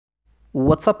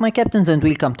What's up my captains and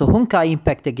welcome to Honkai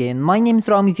Impact again. My name is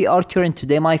Rami the Archer and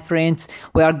today my friends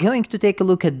we are going to take a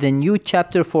look at the new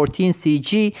chapter 14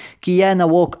 CG. Kiana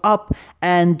woke up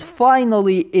and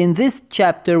finally in this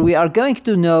chapter we are going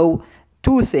to know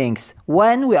two things.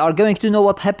 One, we are going to know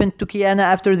what happened to Kiana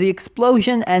after the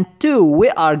explosion, and two, we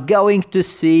are going to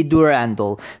see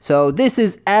Durandal. So this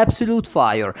is absolute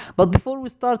fire. But before we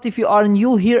start, if you are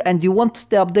new here and you want to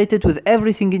stay updated with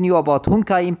everything new about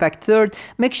Honkai Impact 3rd,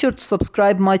 make sure to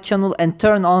subscribe my channel and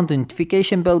turn on the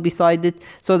notification bell beside it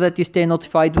so that you stay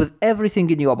notified with everything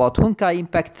new about Honkai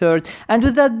Impact 3rd. And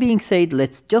with that being said,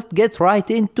 let's just get right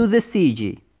into the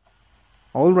CG.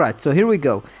 Alright, so here we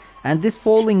go. And this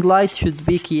falling light should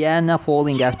be Kiana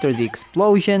falling after the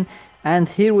explosion, and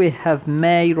here we have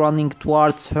May running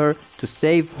towards her to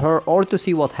save her or to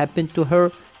see what happened to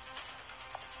her.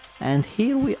 And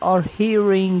here we are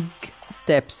hearing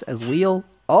steps as well.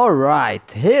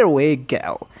 Alright, here we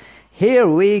go. Here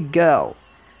we go.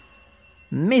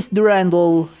 Miss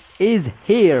Durandal is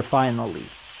here finally.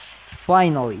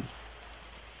 Finally.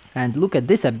 And look at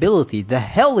this ability. The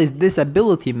hell is this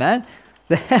ability, man?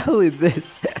 The hell is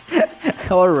this?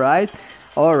 Alright,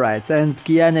 and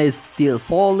Kiana is still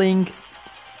falling.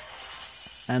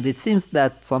 And it seems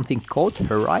that something caught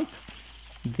her, right?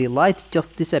 The light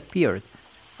just disappeared.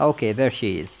 Okay, there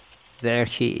she is. There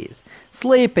she is.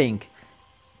 Sleeping.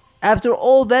 After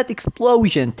all that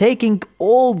explosion, taking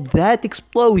all that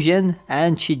explosion,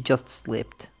 and she just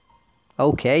slipped.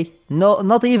 Okay, no,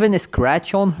 not even a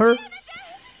scratch on her.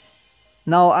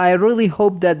 Now, I really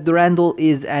hope that Durandal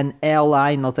is an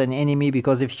ally, not an enemy,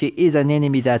 because if she is an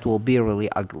enemy, that will be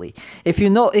really ugly. If you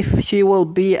know if she will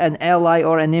be an ally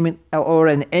or an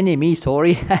enemy,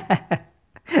 sorry,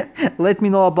 let me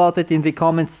know about it in the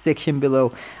comments section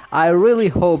below. I really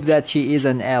hope that she is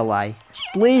an ally.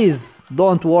 Please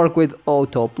don't work with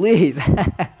Otto, please.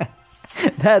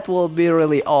 That will be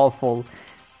really awful.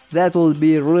 That will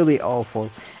be really awful.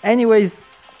 Anyways,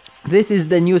 this is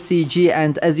the new CG,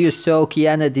 and as you saw,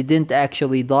 Kiana didn't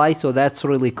actually die, so that's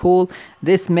really cool.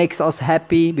 This makes us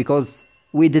happy because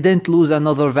we didn't lose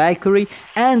another Valkyrie,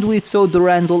 and we saw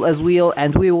Durandal as well,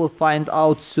 and we will find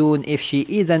out soon if she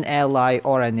is an ally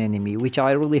or an enemy, which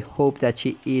I really hope that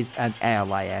she is an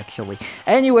ally actually.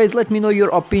 Anyways, let me know your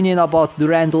opinion about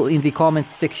Durandal in the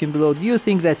comments section below. Do you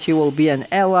think that she will be an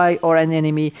ally or an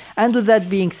enemy? And with that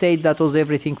being said, that was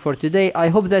everything for today. I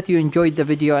hope that you enjoyed the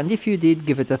video, and if you did,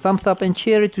 give it a thumbs up and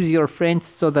share it with your friends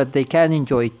so that they can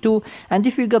enjoy it too. And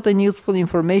if you got any useful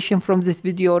information from this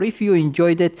video, or if you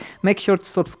enjoyed it, make sure to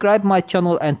subscribe my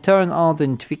channel and turn on the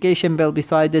notification bell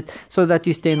beside it so that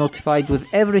you stay notified with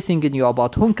everything new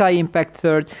about Honkai Impact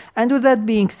 3rd. And with that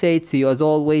being said, see you as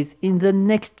always in the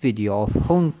next video of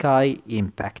Honkai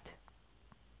Impact.